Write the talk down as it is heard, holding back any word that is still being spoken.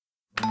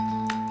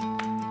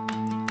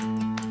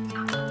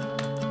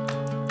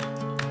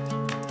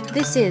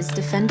This is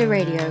Defender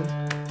Radio.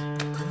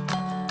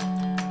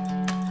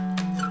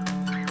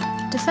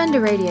 Defender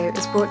Radio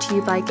is brought to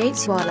you by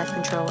Gates Wildlife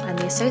Control and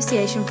the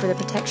Association for the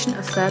Protection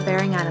of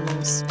Fur-Bearing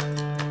Animals.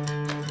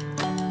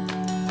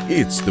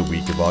 It's the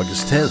week of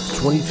August 10th,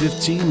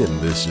 2015, and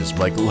this is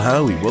Michael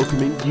Howie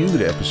welcoming you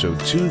to episode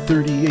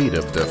 238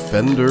 of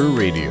Defender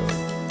Radio.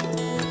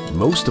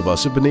 Most of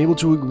us have been able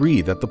to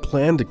agree that the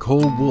plan to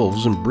cull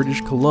wolves in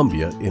British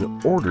Columbia in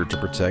order to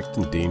protect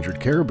endangered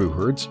caribou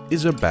herds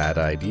is a bad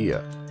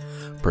idea,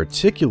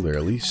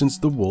 particularly since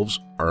the wolves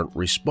aren't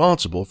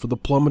responsible for the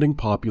plummeting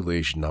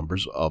population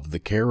numbers of the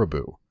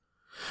caribou.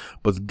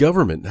 But the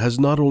government has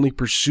not only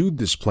pursued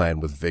this plan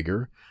with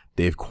vigor,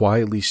 they've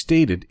quietly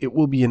stated it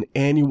will be an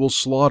annual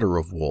slaughter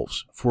of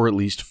wolves for at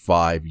least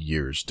 5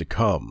 years to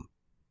come.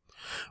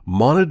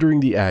 Monitoring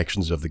the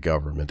actions of the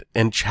government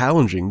and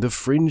challenging the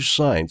fringe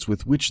science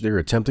with which they're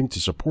attempting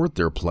to support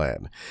their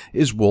plan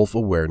is Wolf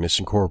Awareness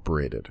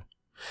Incorporated.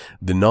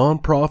 The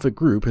non-profit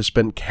group has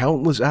spent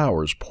countless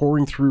hours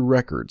poring through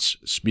records,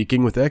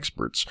 speaking with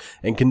experts,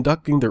 and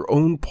conducting their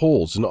own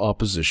polls in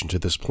opposition to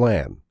this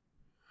plan.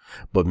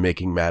 But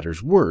making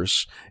matters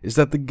worse is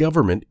that the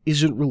government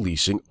isn't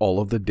releasing all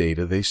of the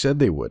data they said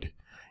they would,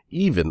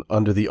 even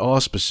under the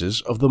auspices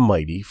of the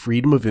mighty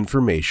Freedom of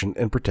Information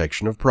and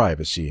Protection of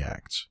Privacy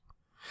Acts.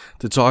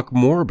 To talk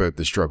more about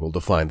the struggle to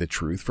find the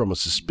truth from a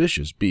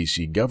suspicious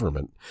BC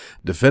government,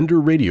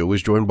 Defender Radio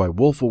is joined by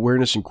Wolf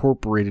Awareness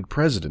Incorporated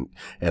President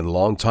and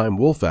longtime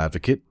wolf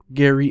advocate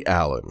Gary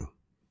Allen.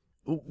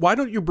 Why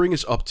don't you bring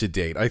us up to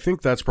date? I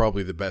think that's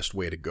probably the best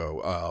way to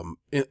go.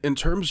 In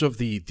terms of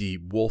the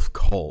wolf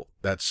cult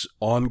that's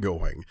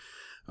ongoing,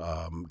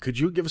 could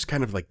you give us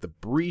kind of like the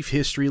brief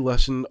history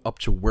lesson up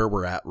to where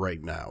we're at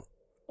right now?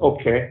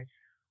 Okay.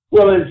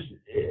 Well,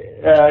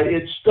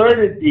 it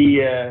started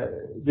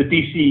the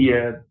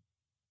BC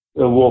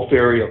wolf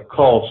area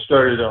call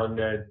started on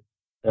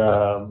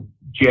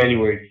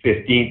January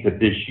 15th of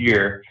this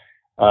year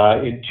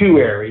in two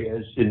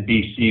areas in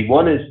BC.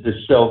 One is the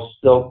South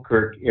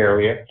Selkirk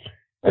area.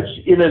 That's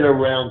in and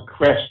around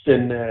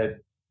Creston,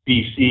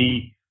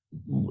 BC,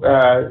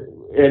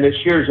 and it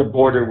shares a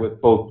border with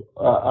both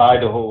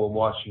Idaho and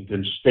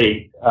Washington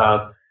State.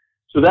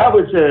 So that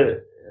was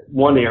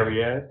one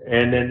area,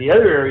 and then the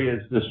other area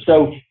is the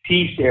South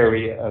Peace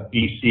area of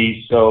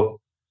BC.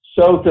 So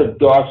south of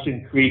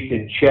Dawson Creek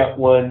and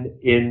Chetwynd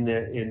in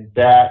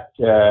that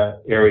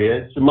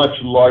area. It's a much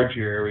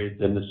larger area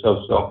than the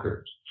South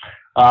Selkirk.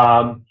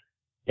 And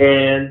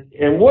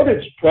what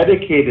it's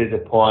predicated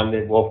upon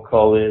in wolf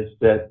call is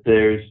that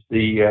there's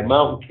the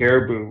mountain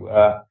caribou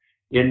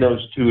in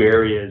those two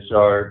areas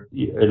are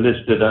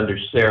listed under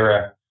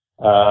SARA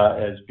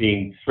as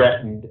being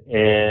threatened,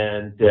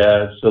 and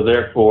so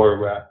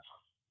therefore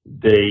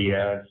they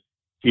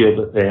feel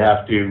that they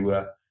have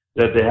to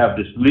that they have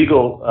this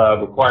legal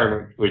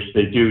requirement, which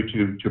they do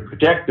to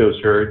protect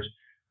those herds.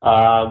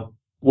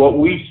 What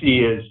we see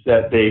is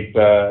that they've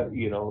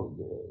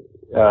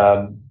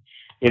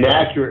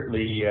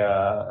inaccurately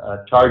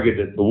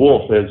targeted the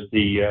wolf as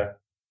the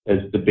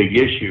big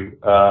issue,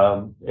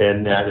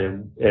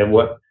 and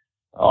what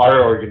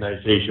our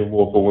organization,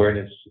 Wolf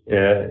Awareness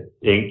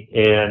Inc.,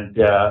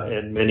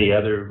 and many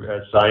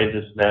other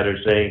scientists that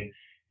are saying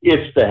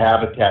it's the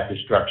habitat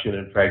destruction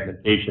and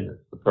fragmentation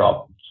that's the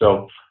problem.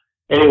 So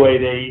anyway,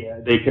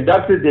 they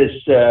conducted this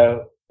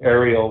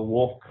aerial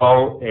wolf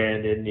call,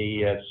 and in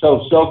the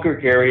South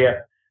Selkirk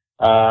area,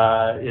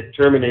 it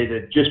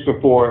terminated just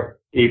before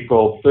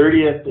April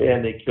 30th,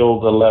 and they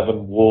killed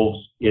 11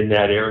 wolves in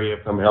that area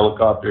from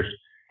helicopters.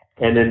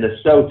 And in the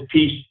South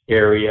Peace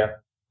area,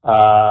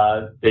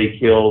 they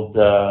killed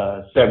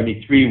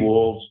 73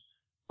 wolves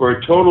for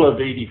a total of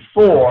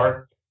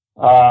 84.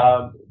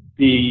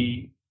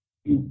 The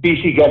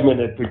BC government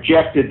had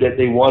projected that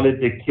they wanted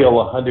to kill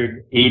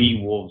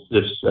 180 wolves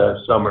this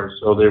summer,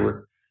 so they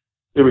were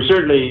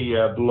certainly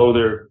below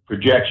their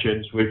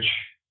projections, which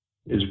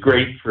is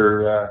great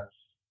for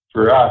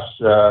us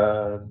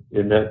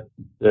in that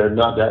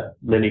not that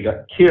many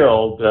got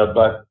killed,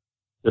 but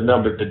the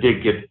number that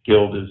did get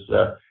killed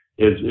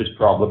is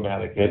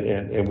problematic,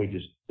 and we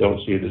just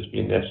don't see it as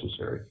being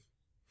necessary.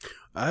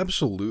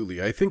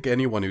 Absolutely. I think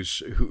anyone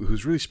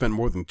who's really spent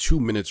more than 2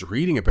 minutes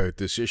reading about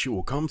this issue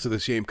will come to the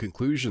same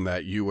conclusion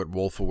that you at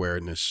Wolf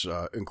Awareness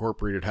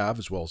Incorporated have,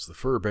 as well as the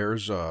Fur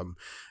Bears and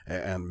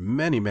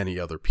many, many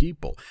other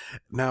people.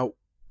 Now,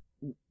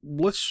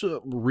 let's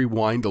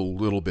rewind a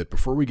little bit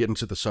before we get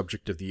into the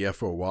subject of the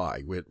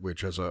FOI,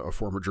 which as a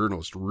former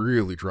journalist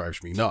really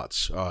drives me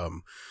nuts.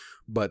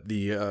 But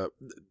the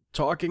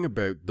talking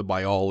about the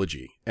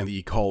biology and the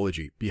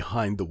ecology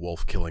behind the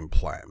wolf killing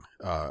plan,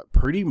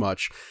 pretty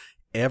much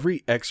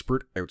every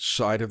expert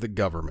outside of the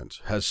government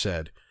has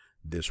said,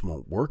 this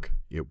won't work,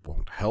 it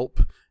won't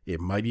help,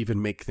 it might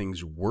even make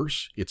things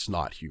worse, it's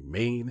not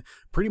humane,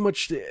 pretty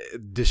much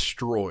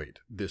destroyed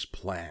this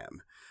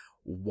plan.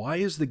 Why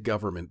is the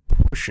government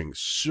pushing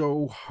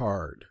so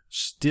hard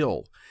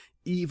still,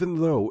 even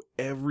though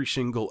every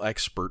single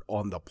expert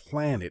on the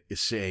planet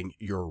is saying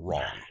you're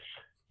wrong?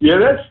 Yeah,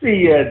 that's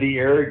the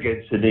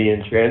arrogance and the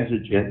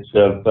intransigence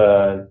of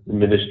the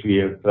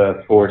Ministry of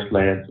Forest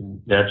Lands and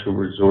Natural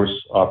Resource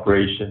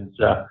Operations.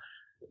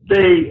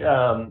 They,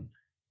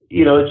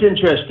 it's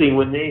interesting,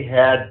 when they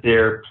had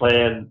their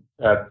plan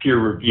peer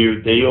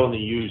reviewed, they only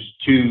used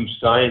two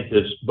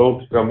scientists,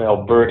 both from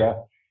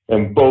Alberta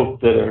and both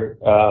that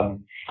are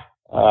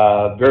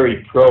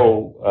very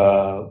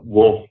pro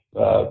wolf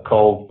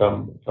call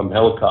from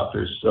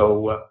helicopters.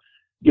 So,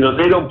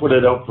 they don't put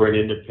it out for an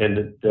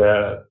independent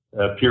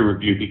peer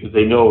review because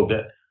they know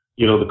that,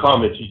 the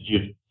comments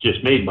you've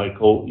just made,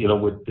 Michael,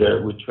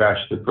 would trash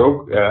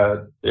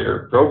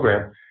their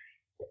program.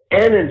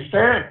 And in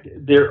fact,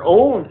 their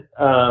own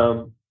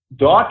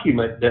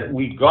document that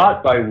we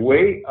got by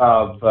way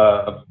of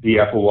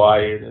the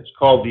FOI, and it's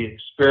called the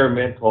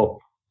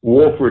Experimental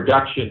Wolf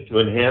Reduction to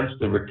Enhance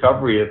the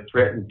Recovery of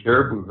Threatened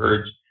Caribou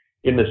Herds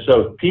in the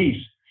South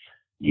Peace.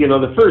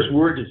 The first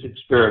word is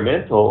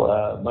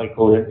experimental,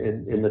 Michael,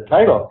 in the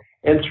title.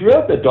 And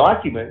throughout the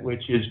document,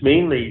 which is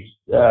mainly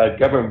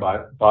governed by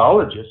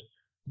biologists,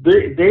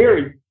 they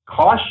are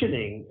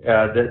cautioning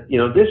that,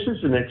 this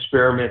is an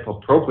experimental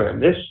program.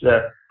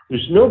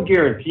 There's no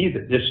guarantee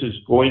that this is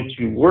going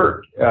to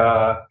work.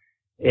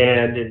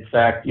 And in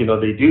fact,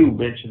 they do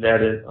mention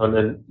that on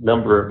a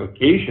number of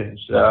occasions.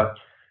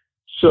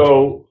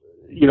 So,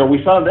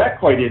 we found that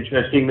quite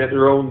interesting, that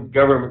their own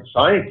government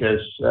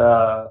scientists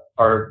are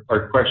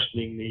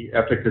questioning the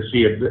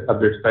efficacy of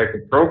this type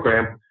of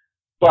program.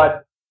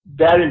 But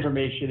that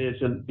information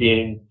isn't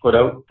being put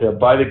out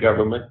by the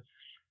government.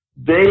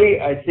 They,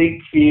 I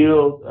think,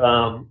 feel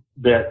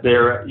that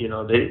they're,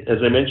 as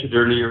I mentioned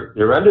earlier,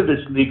 they're under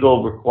this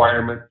legal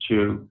requirement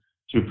to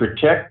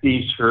protect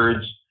these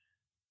herds.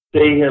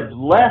 They have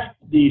left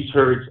these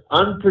herds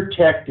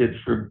unprotected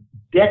for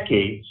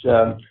decades.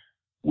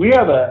 We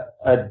have a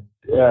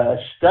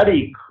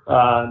study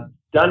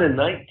done in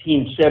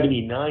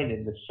 1979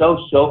 in the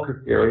South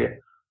Selkirk area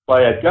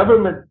by a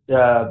government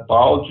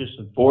biologist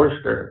and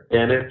forester,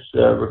 and it's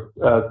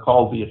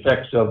called The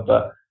Effects of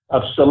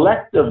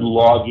Selective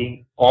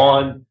Logging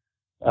on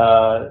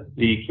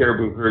the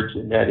caribou herds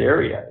in that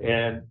area.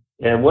 And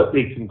what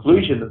the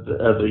conclusion of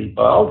the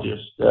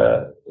biologist,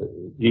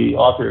 the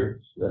author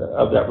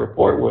of that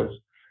report, was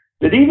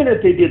that even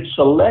if they did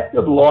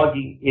selective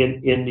logging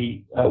in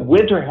the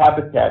winter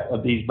habitat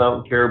of these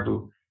mountain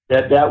caribou,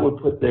 that would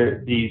put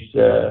these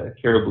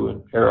caribou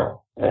in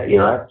peril.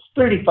 That's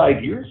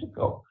 35 years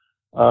ago.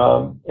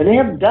 And they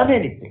haven't done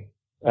anything,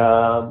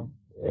 to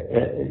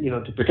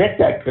protect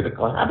that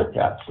critical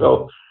habitat.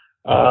 So,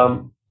 I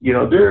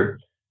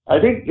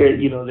think that,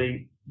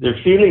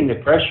 they're feeling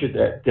the pressure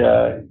that,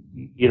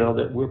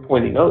 that we're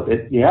pointing out,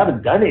 that you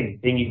haven't done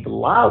anything. You've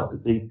allowed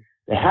the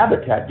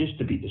habitat just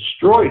to be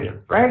destroyed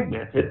and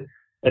fragmented.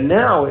 And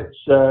now it's,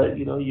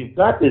 you've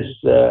got this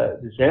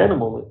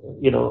animal,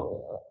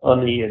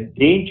 on the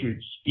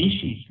endangered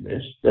species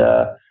list,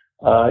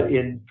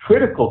 in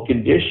critical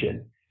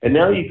condition. And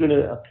now you're going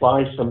to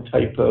apply some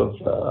type of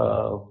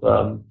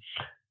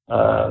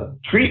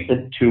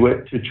treatment to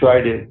it to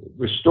try to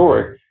restore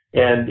it.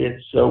 And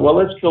it's,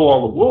 let's kill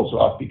all the wolves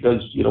off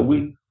because,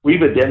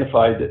 we've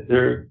identified that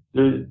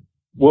the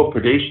wolf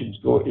predation is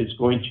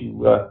going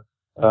to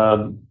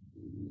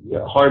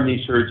harm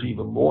these herds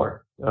even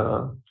more.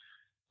 So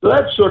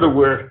that's sort of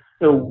where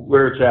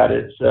it's at.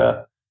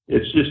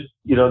 It's just,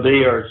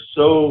 they are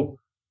so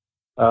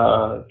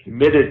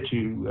committed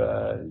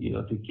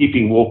to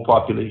keeping wolf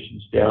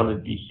populations down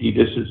in BC.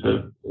 This is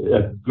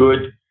a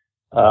good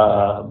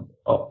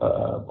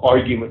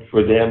argument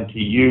for them to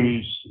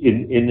use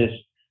in this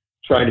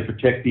trying to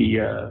protect the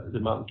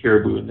mountain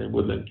caribou and then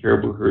woodland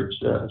caribou herds.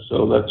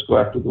 So let's go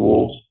after the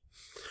wolves.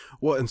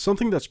 Well, and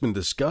something that's been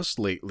discussed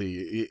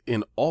lately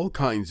in all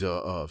kinds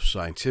of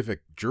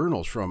scientific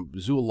journals, from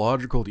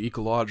zoological to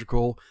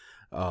ecological,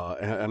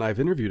 and I've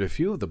interviewed a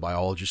few of the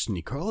biologists and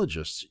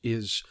ecologists,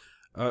 is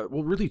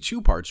really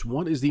two parts.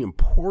 One is the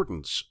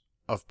importance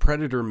of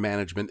predator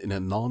management in a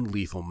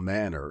non-lethal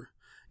manner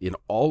in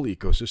all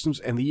ecosystems,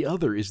 and the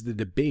other is the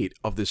debate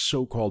of this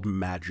so-called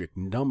magic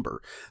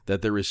number,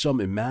 that there is some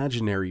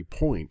imaginary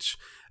point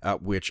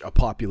at which a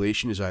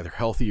population is either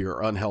healthy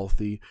or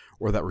unhealthy,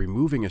 or that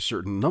removing a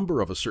certain number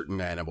of a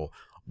certain animal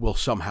will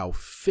somehow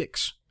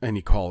fix an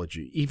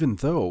ecology, even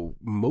though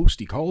most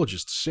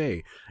ecologists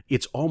say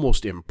it's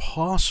almost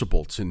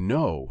impossible to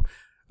know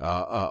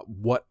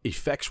what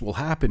effects will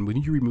happen when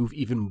you remove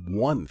even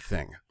one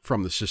thing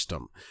from the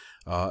system.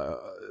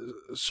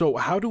 So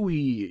how do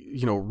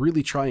we,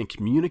 really try and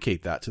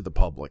communicate that to the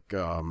public,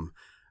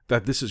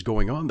 that this is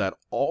going on, that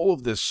all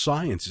of this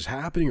science is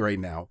happening right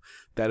now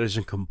that is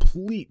in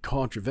complete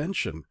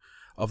contravention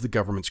of the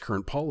government's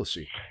current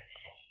policy?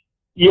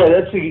 Yeah,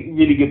 that's a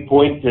really good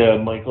point,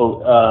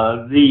 Michael.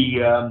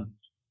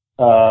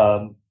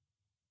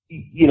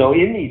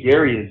 In these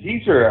areas,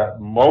 these are a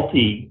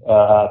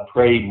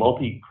multi-prey,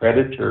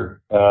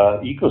 multi-predator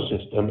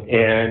ecosystem.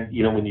 And,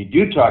 when you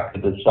do talk to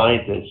the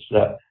scientists,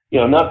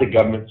 not the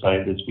government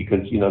scientists,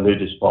 because, they're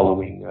just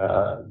following,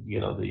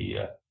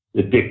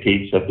 the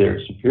dictates of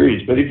their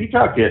superiors. But if you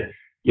talk to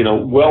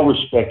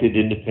well-respected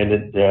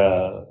independent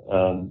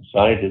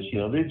scientists,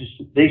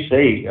 they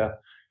say,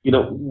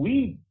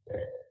 we,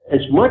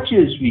 as much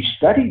as we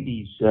study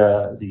these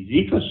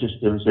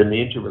ecosystems and the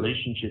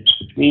interrelationships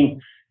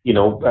between,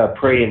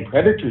 prey and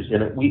predators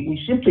in it, we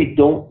simply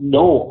don't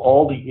know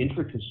all the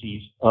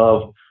intricacies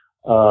of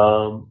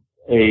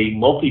a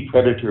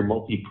multi-predator,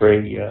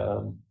 multi-prey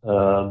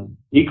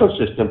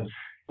ecosystem.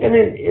 And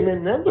in a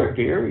number of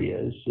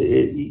areas,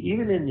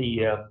 even in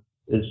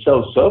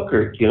South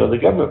Selkirk, the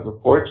government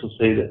reports will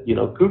say that,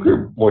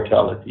 cougar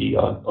mortality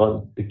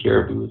on the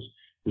caribou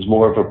is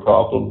more of a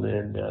problem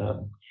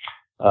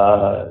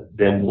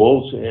than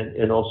wolves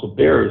and also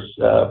bears.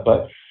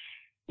 But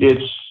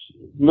it's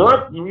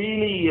not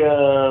really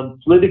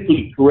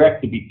politically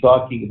correct to be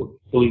talking about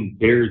killing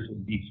bears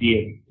in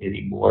BC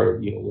anymore,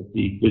 with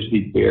the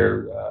grizzly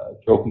bear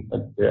trophy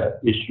hunt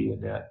issue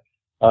and that.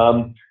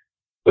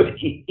 But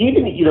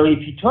even,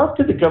 if you talk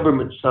to the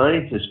government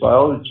scientists,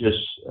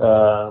 biologists,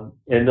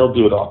 and they'll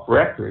do it off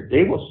record,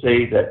 they will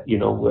say that,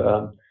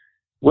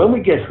 when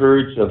we get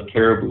herds of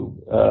caribou,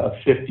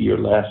 50 or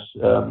less,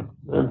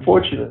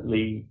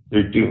 unfortunately,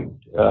 they're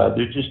doomed.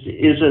 There just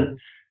isn't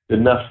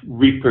enough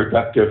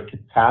reproductive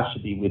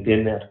capacity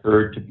within that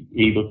herd to be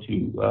able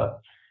to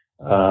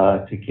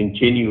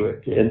continue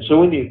it. And so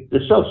when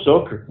the South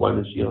Selkirk one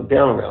is,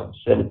 down around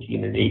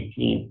 17 and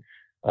 18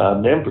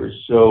 members.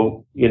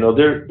 So,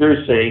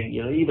 they're saying,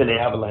 even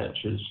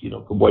avalanches,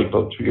 can wipe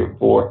out 3 or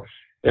 4.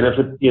 And if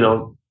it,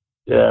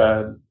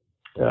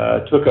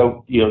 took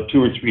out, 2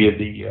 or 3 of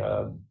the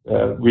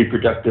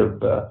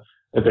reproductive,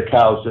 the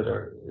cows that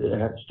are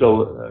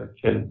still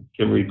can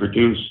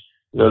reproduce,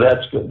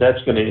 that's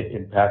going to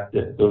impact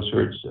those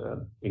herds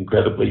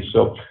incredibly.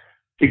 So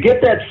to get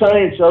that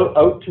science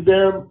out to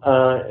them,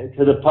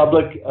 to the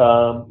public,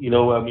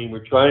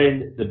 we're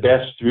trying the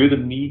best through the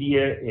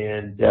media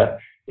and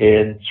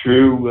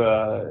through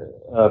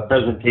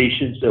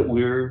presentations that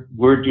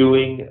we're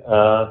doing.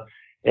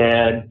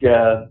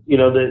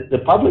 The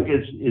public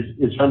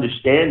is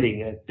understanding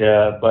it,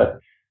 but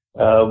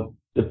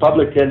the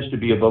public tends to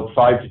be about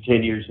 5 to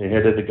 10 years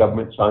ahead of the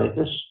government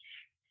scientists.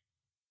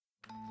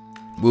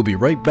 We'll be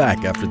right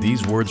back after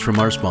these words from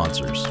our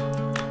sponsors.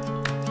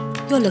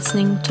 You're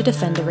listening to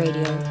Defender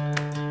Radio.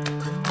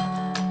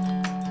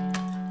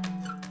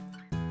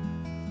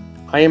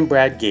 I am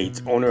Brad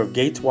Gates, owner of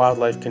Gates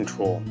Wildlife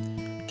Control.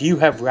 Do you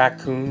have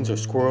raccoons or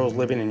squirrels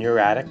living in your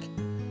attic?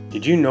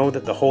 Did you know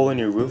that the hole in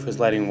your roof is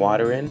letting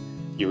water in,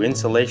 your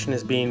insulation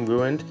is being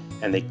ruined,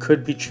 and they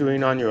could be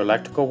chewing on your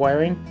electrical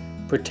wiring?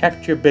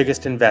 Protect your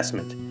biggest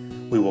investment.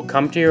 We will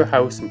come to your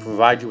house and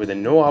provide you with a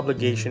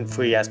no-obligation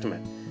free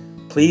estimate.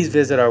 Please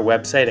visit our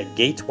website at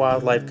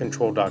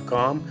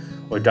gateswildlifecontrol.com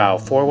or dial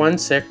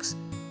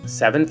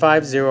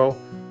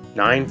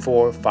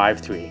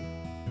 416-750-9453.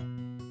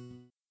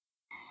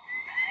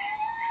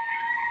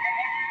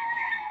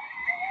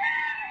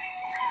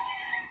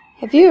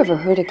 Have you ever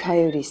heard a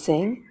coyote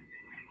sing?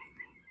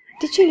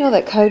 Did you know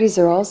that coyotes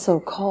are also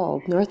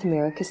called North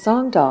America's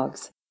song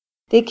dogs?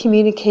 They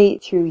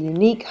communicate through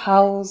unique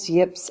howls,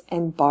 yips,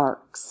 and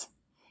barks.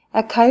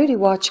 At Coyote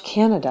Watch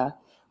Canada,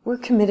 we're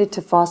committed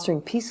to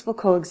fostering peaceful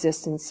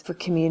coexistence for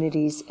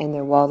communities and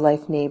their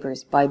wildlife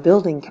neighbors by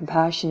building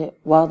compassionate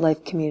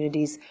wildlife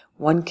communities,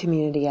 one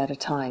community at a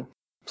time.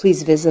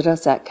 Please visit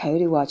us at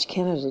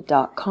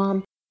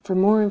coyotewatchcanada.com for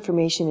more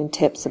information and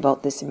tips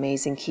about this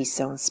amazing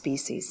keystone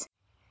species.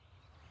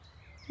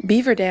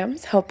 Beaver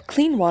dams help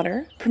clean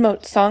water,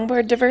 promote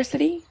songbird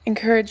diversity,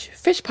 encourage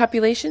fish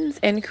populations,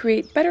 and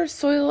create better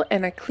soil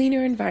and a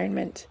cleaner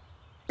environment.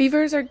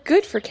 Beavers are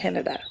good for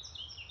Canada,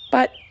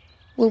 but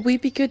will we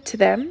be good to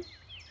them?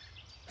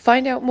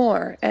 Find out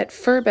more at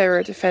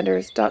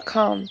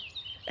furbearerdefenders.com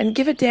and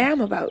give a damn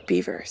about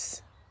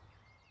beavers.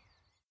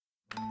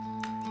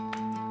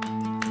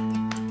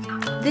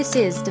 This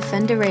is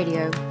Defender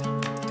Radio.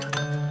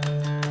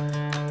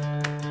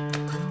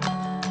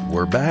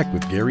 We're back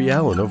with Gary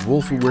Allen of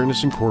Wolf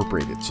Awareness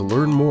Incorporated to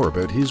learn more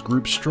about his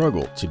group's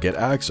struggle to get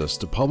access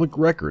to public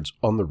records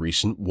on the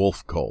recent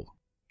wolf cull.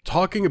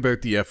 Talking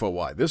about the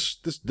FOI, this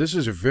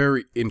is a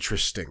very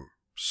interesting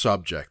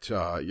subject.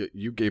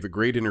 You gave a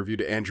great interview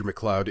to Andrew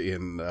McLeod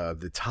in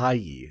the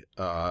Tyee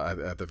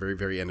at the very,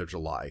 very end of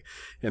July.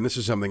 And this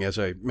is something, as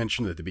I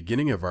mentioned at the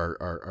beginning of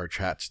our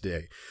chat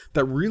today,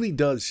 that really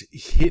does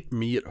hit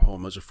me at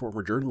home as a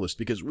former journalist,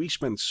 because we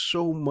spend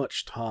so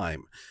much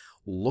time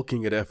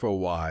looking at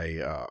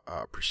FOI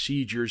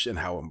procedures and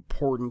how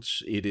important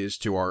it is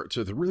to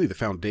really the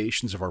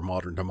foundations of our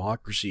modern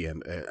democracy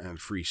and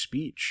free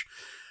speech.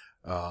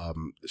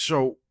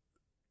 So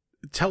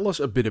tell us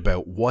a bit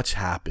about what's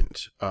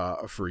happened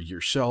for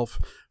yourself,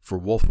 for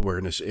Wolf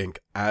Awareness Inc.,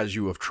 as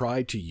you have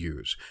tried to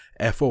use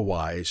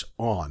FOIs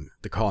on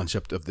the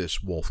concept of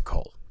this wolf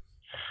cull.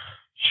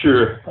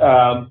 Sure.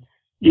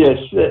 Yes.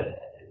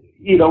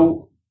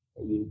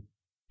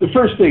 The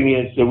first thing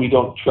is that we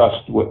don't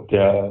trust what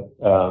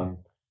FLNR,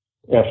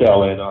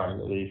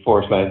 the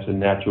Forest Lands and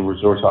Natural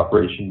Resource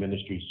Operation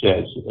Ministry,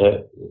 says.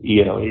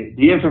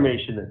 The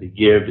information that they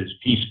give is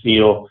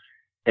piecemeal.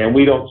 and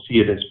we don't see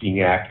it as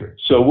being accurate.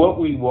 So what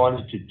we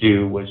wanted to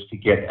do was to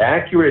get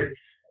accurate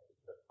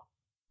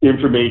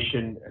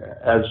information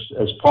as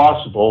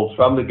possible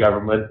from the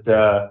government,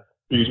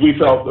 because we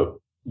felt that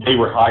they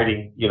were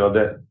hiding,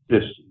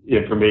 this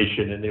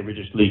information, and they were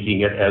just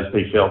leaking it as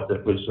they felt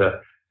it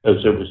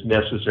was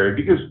necessary.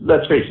 Because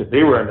let's face it,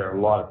 they were under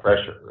a lot of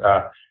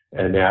pressure,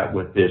 and that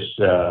with this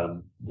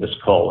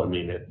cull. I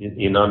mean,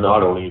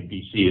 not only in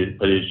BC,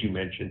 but as you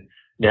mentioned,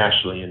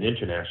 nationally and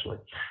internationally.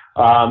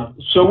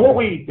 So what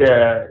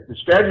the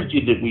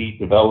strategy that we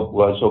developed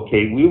was,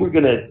 okay, we were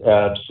going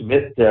to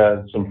submit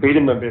some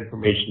Freedom of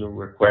Information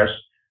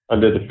requests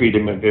under the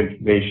Freedom of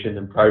Information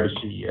and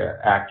Privacy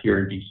Act here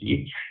in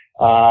BC.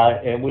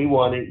 And we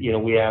wanted,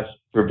 we asked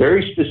for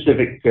very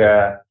specific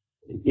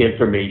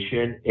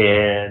information,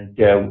 and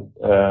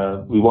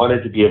we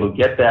wanted to be able to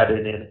get that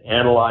and then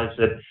analyze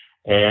it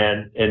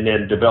and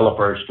then develop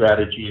our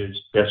strategy as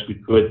best we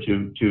could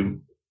to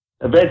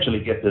eventually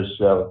get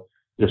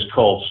this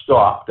cull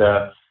stopped.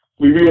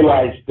 We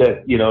realized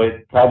that,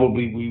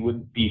 we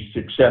wouldn't be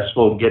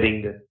successful in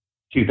getting the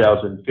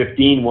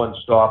 2015 one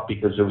stopped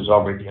because it was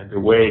already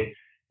underway,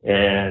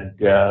 and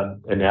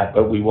that,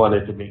 but we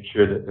wanted to make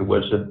sure that there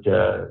wasn't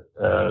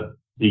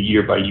the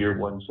year-by-year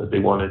ones that they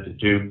wanted to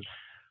do.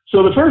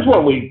 So the first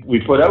one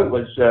we put out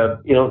was,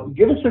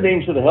 give us the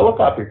names of the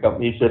helicopter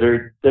companies that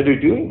are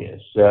doing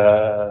this,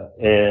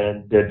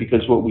 and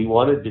because what we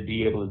wanted to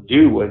be able to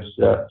do was,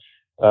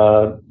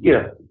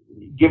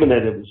 given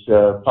that it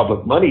was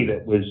public money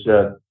that was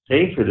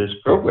paying for this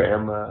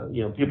program,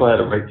 people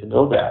had a right to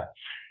know that.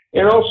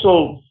 And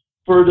also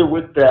further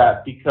with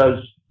that, because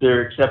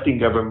they're accepting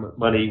government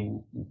money,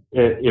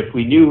 if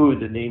we knew who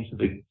the names of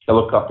the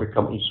helicopter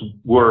companies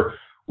were,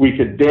 we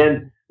could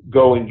then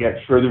go and get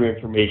further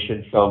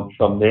information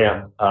from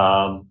them.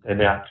 And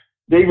that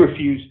they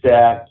refused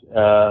that.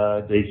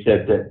 They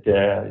said that,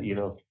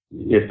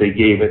 if they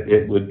gave it,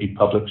 it would be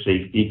public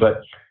safety.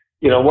 But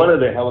one of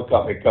the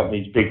helicopter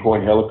companies,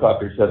 Bighorn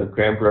Helicopters out of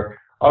Cranbrook,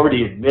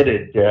 already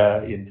admitted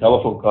in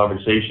telephone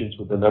conversations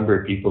with a number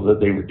of people that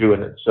they were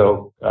doing it.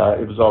 So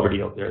it was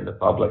already out there in the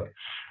public.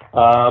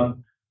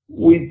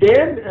 We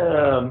then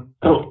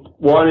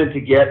wanted to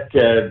get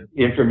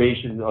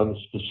information on the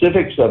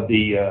specifics of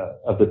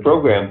the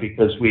program,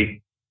 because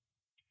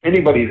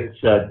anybody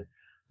that's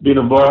been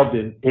involved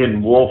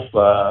in wolf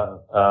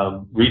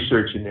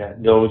research in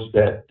that knows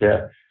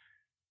that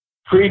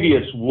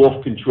previous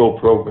wolf control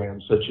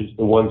programs, such as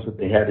the ones that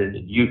they had in the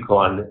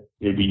Yukon, that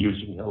they'd be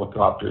using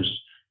helicopters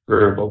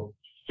for about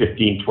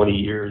 15, 20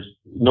 years,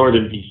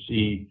 northern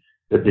BC,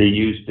 that they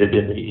used it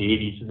in the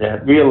 80s, and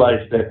that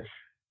realized that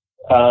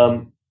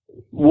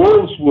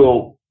wolves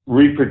will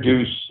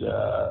reproduce,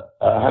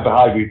 have a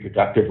high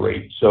reproductive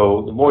rate.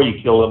 So the more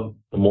you kill them,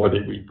 the more they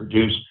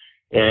reproduce.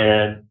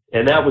 And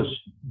that was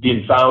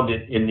being found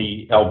in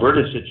the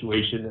Alberta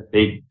situation that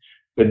they've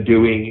been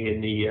doing in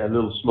the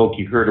Little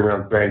Smoky herd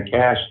around Grand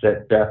Cache,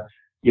 that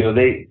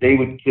they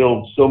would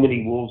kill so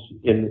many wolves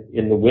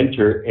in the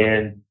winter,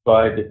 and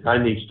by the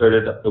time they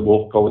started up the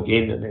wolf cull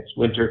again the next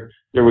winter,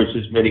 there was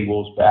as many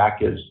wolves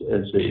back as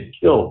they had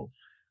killed.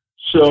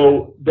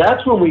 So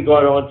that's when we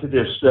got onto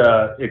this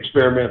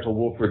experimental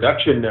wolf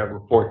reduction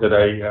report that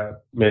I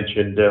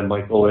mentioned,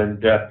 Michael.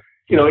 And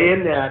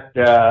in that,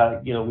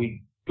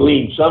 we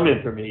gleaned some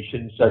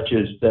information, such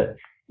as that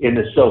in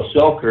the South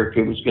Selkirk,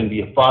 it was going to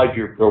be a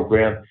 5-year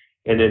program,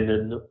 and in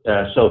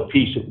the South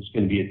Peace, it was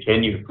going to be a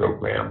 10-year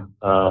program.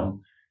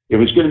 It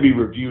was going to be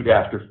reviewed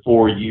after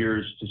 4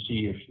 years to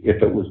see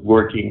if it was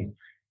working,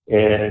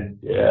 and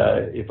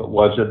if it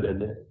wasn't,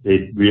 then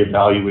they'd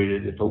reevaluate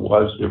it. If it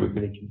was, they were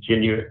going to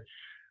continue it.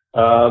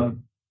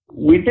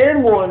 We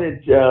then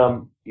wanted,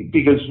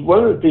 because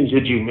one of the things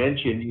that you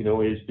mentioned,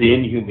 is the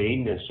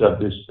inhumaneness of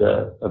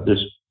this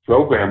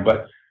program.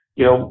 But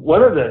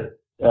one of the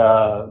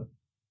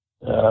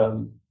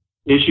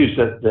issues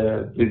that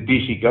the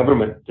BC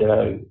government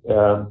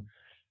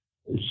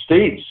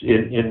states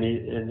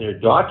in their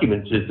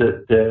documents is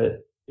that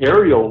the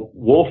aerial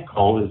wolf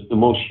cull is the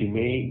most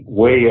humane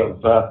way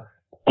of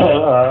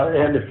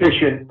and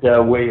efficient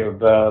way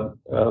of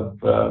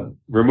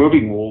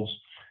removing wolves.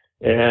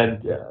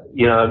 And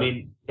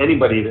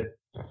anybody that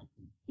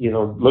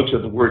looks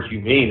at the word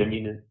humane, it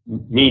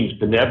means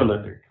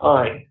benevolent or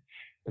kind.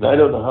 And I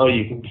don't know how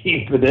you can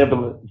be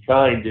benevolent and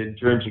kind in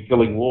terms of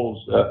killing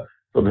wolves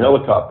from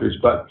helicopters,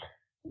 but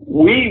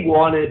we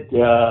wanted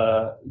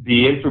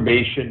the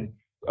information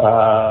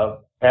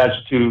as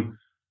to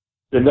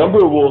the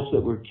number of wolves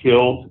that were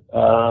killed.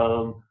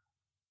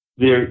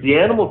 The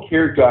animal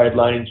care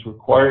guidelines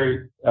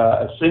required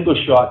a single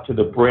shot to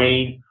the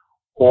brain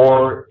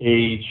or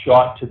a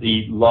shot to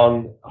the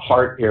lung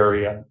heart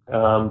area.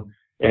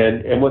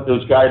 And what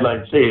those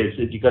guidelines say is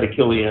that you got to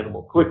kill the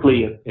animal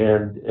quickly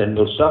and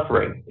no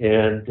suffering.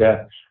 And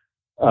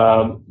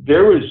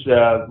there was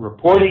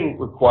reporting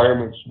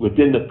requirements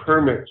within the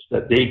permits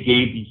that they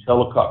gave these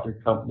helicopter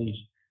companies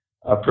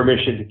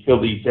permission to kill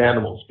these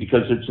animals,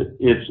 because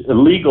it's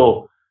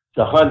illegal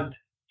to hunt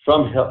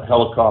from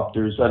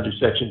helicopters under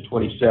Section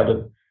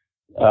 27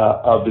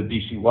 of the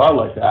BC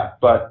Wildlife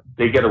Act, but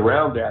they get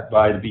around that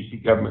by the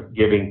BC government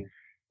giving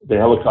the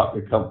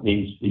helicopter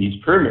companies these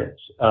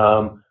permits.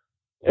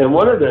 And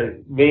one of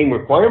the main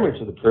requirements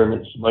of the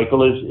permits,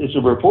 Michael, is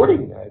a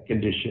reporting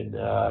condition,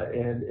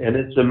 and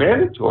it's a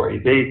mandatory.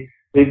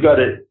 They've got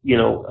to,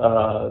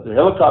 the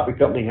helicopter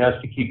company has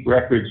to keep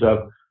records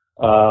of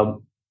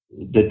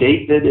the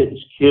date that it's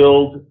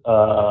killed,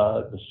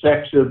 the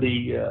sex of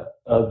the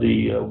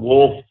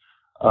wolf,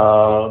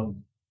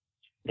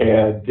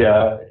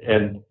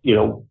 and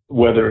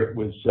whether it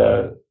was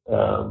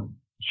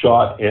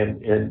shot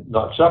and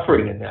not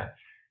suffering in that.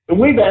 And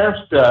we've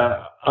asked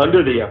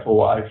under the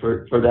FOI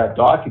for that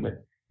document,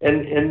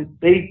 and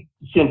they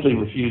simply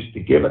refused to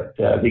give it.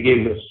 They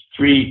gave us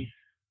 3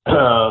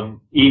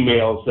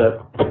 emails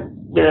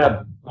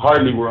that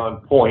hardly were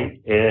on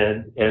point,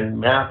 and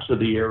maps of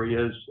the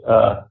areas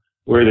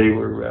where they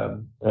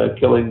were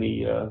killing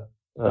the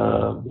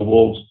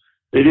wolves.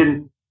 They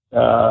didn't.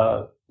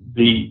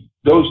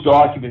 Those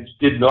documents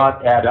did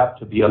not add up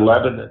to the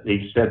 11 that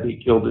they said they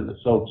killed in the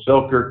South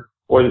Selkirk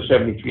or the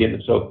 73 in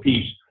the South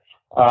Peace.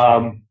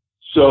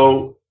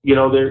 So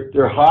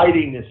they're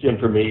hiding this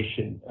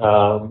information.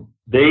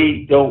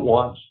 They don't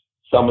want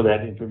some of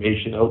that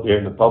information out there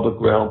in the public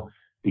realm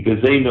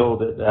because they know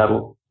that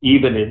that'll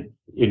even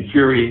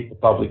infuriate the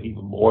public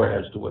even more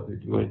as to what they're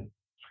doing.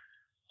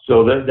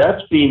 So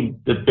that's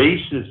been the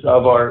basis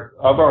of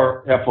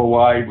our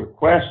FOI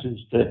request, is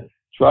to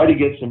try to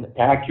get some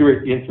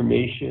accurate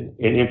information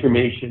and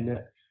information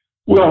that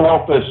will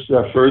help us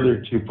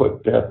further to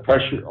put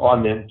pressure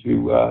on them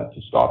to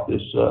stop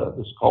this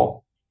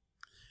call.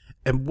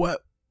 And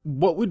what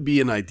would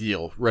be an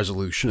ideal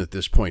resolution at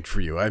this point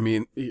for you? I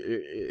mean,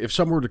 if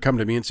someone were to come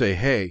to me and say,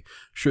 hey,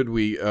 should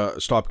we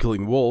stop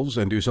killing wolves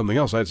and do something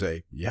else? I'd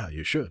say, yeah,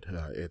 you should.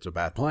 It's a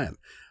bad plan.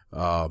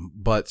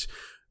 But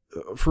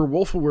for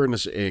Wolf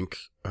Awareness Inc.,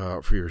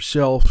 for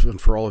yourself and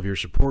for all of your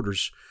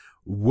supporters,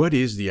 what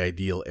is the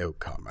ideal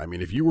outcome? I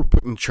mean, if you were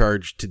put in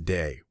charge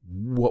today,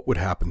 what would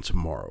happen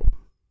tomorrow?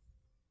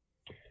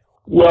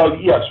 Well,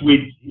 yes,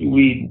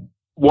 we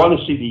want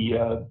to see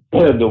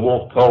the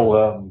Wolf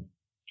Co.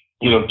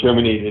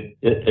 Terminated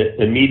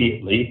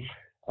immedely.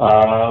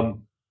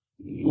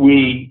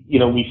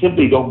 We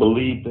simply don't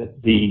believe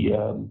that the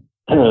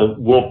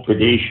wolf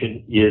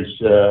predation is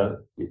the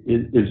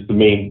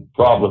main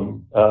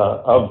problem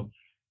for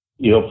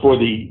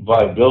the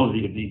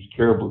viability of these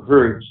caribou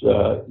herds.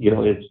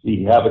 It's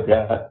the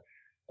habitat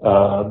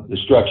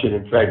destruction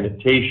and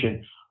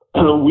fragmentation.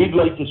 We'd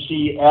like to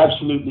see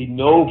absolutely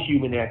no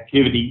human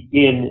activity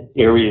in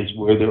areas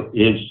where there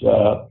is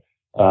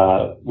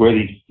where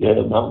these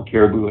mountain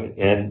caribou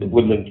and the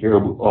woodland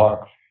caribou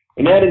are.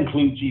 And that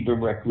includes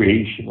even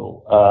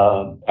recreational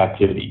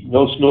activity.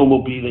 No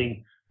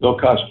snowmobiling, no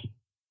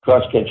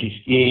cross-country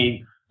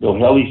skiing, no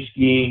heli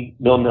skiing,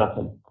 no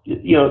nothing.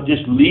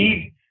 Just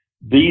leave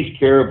these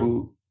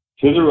caribou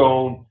to their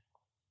own.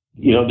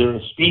 They're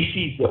a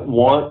species that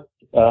want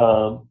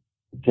to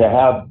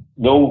have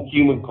no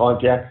human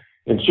contact,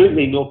 and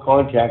certainly no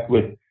contact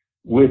with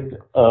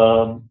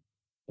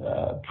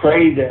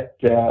prey that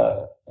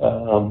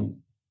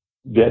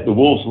the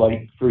wolves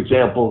like. For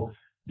example,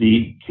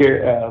 the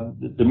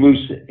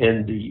moose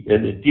and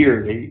the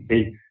deer,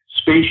 they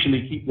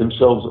spatially keep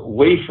themselves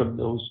away from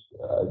those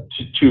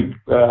two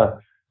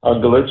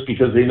ungulates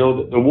because they know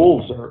that the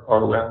wolves are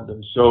around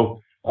them.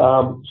 So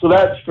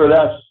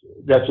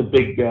that's a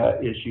big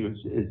issue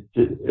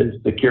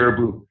is the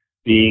caribou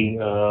being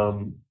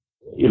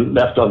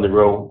left on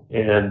their own.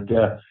 And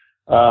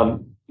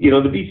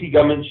the BC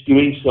government's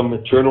doing some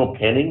maternal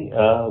penning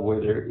where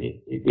they're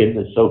in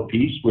the South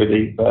Peace, where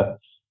they're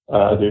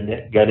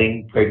net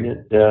gutting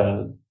pregnant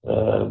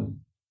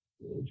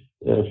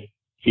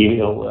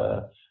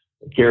female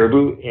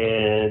caribou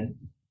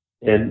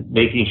and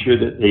making sure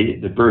that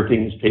the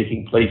birthing is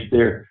taking place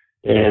there,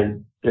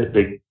 and that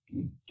the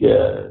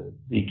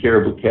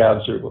caribou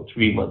calves are about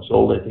 3 months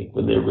old, I think,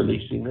 when they're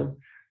releasing them.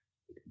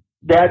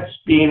 That's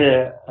been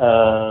a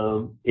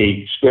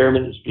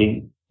experiment that's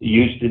being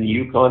used in the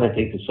Yukon, I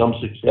think, to some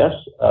success.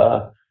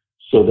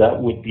 So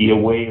that would be a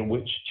way in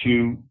which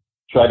to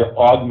try to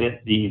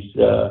augment these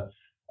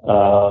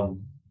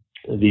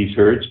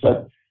herds.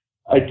 But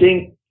I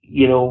think,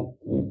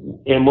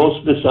 and most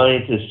of the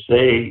scientists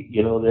say,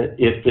 that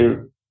if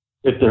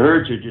the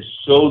herds are just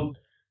so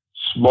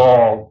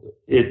small,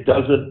 it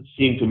doesn't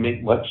seem to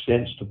make much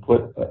sense to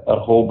put a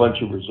whole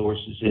bunch of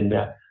resources in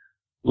that.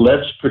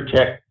 Let's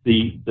protect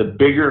the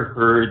bigger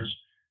herds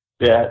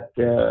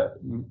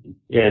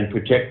and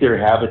protect their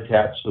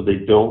habitat so they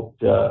don't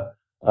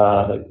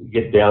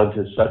get down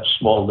to such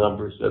small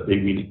numbers that they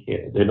really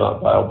can't. They're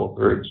not viable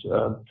herds.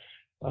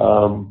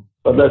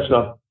 But let's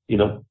not,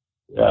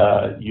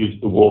 use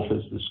the wolf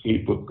as the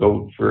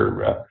scapegoat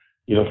for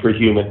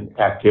human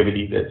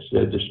activity that's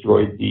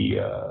destroyed the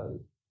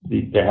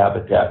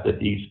habitat that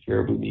these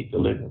caribou need to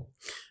live in.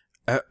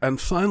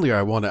 And finally,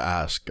 I want to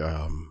ask,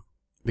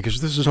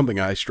 because this is something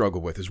I struggle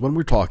with, is when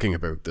we're talking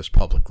about this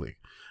publicly.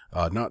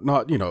 Not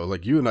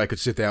like you and I could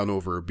sit down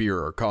over a beer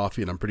or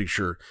coffee, and I'm pretty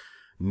sure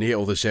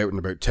nail this out in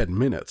about 10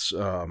 minutes.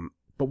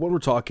 But when we're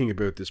talking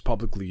about this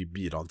publicly,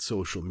 be it on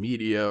social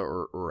media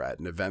or at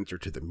an event or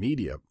to the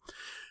media,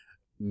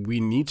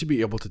 we need to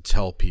be able to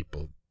tell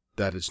people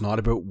that it's not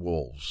about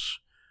wolves.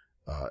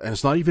 And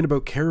it's not even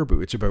about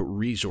caribou, it's about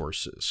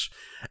resources.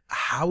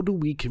 How do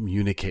we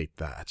communicate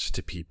that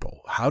to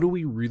people? How do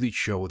we really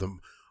show them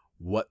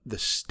what the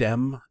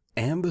stem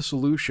and the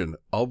solution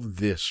of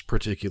this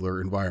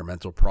particular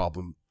environmental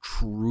problem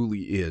truly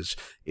is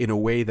in a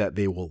way that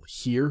they will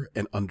hear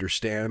and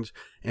understand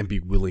and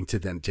be willing to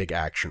then take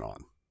action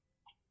on?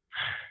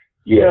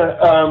 Yeah,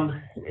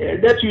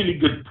 that's a really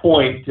good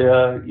point.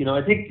 I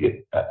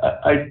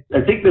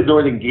think the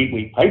Northern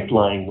Gateway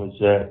Pipeline was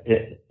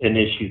an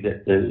issue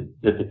that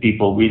the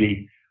people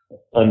really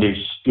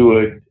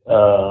understood.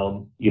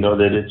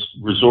 That it's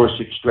resource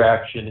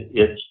extraction,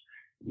 it's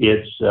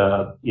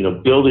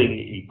building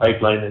a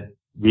pipeline that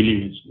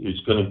really is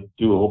going to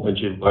do a whole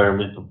bunch of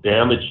environmental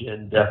damage,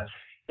 and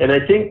I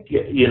think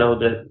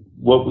that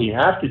what we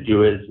have to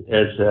do as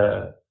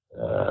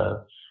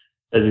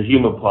a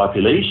human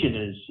population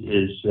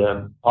is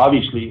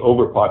obviously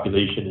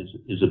overpopulation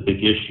is a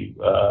big issue,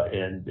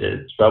 and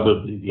it's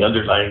probably the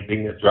underlying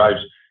thing that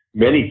drives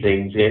many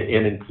things,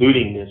 and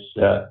including this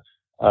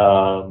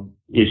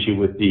issue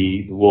with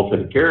the wolf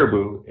and the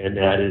caribou, and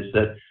that is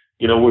that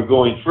we're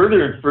going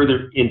further and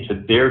further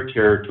into their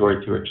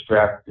territory to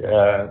extract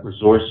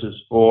resources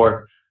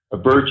for a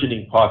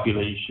burgeoning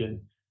population,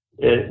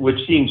 which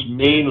seems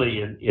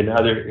mainly in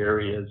other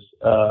areas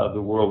of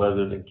the world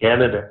other than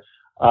Canada.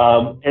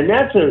 And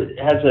that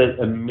has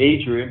a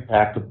major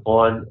impact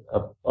upon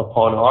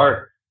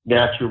our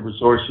natural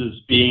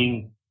resources,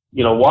 being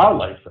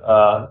wildlife,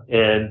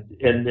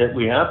 and that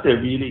we have to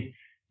really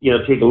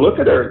take a look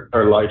at our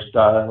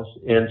lifestyles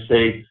and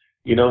say,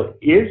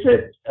 is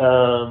it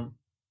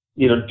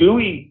do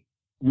we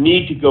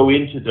need to go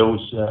into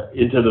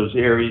those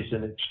areas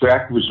and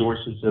extract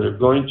resources that are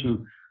going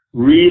to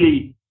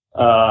really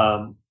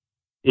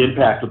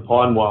impact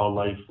upon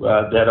wildlife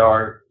that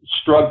are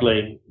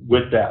struggling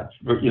with that,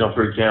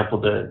 for example,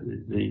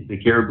 the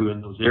caribou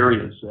in those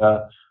areas,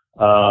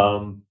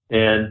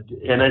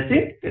 and I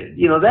think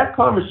that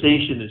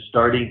conversation is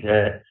starting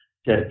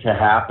to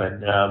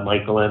happen,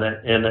 Michael,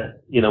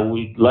 and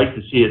we'd like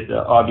to see it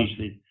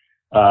obviously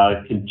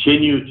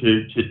continue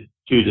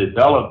to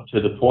develop to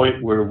the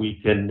point where we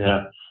can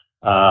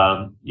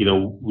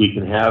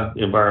have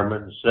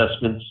environmental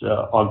assessments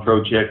on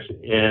projects,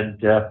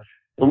 and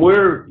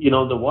where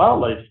the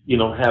wildlife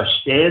have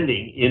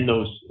standing in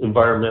those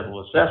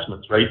environmental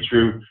assessments, right,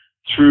 through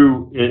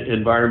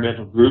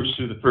environmental groups,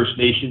 through the First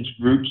Nations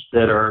groups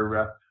that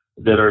are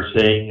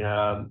saying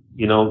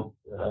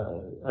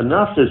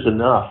enough is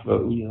enough.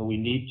 We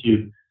need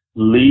to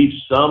leave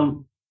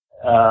some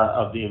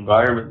of the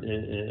environment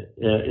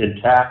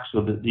intact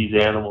so that these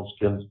animals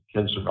can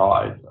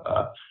survive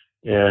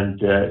and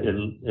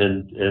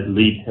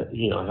lead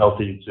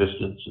healthy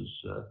existences.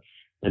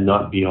 And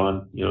not be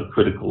on,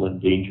 critical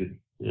endangered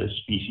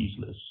species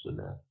lists and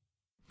that.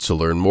 To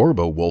learn more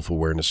about Wolf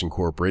Awareness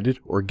Incorporated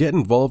or get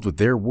involved with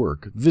their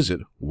work,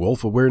 visit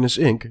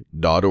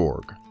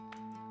wolfawarenessinc.org.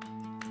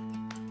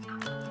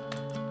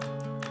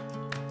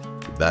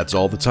 That's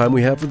all the time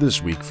we have for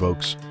this week,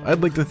 folks.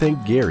 I'd like to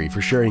thank Gary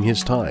for sharing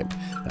his time,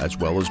 as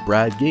well as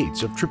Brad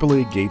Gates of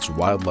AAA Gates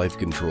Wildlife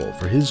Control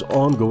for his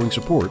ongoing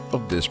support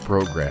of this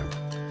program.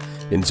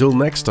 Until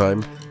next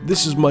time,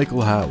 this is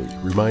Michael Howie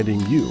reminding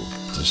you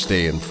to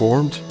stay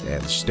informed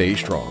and stay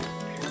strong.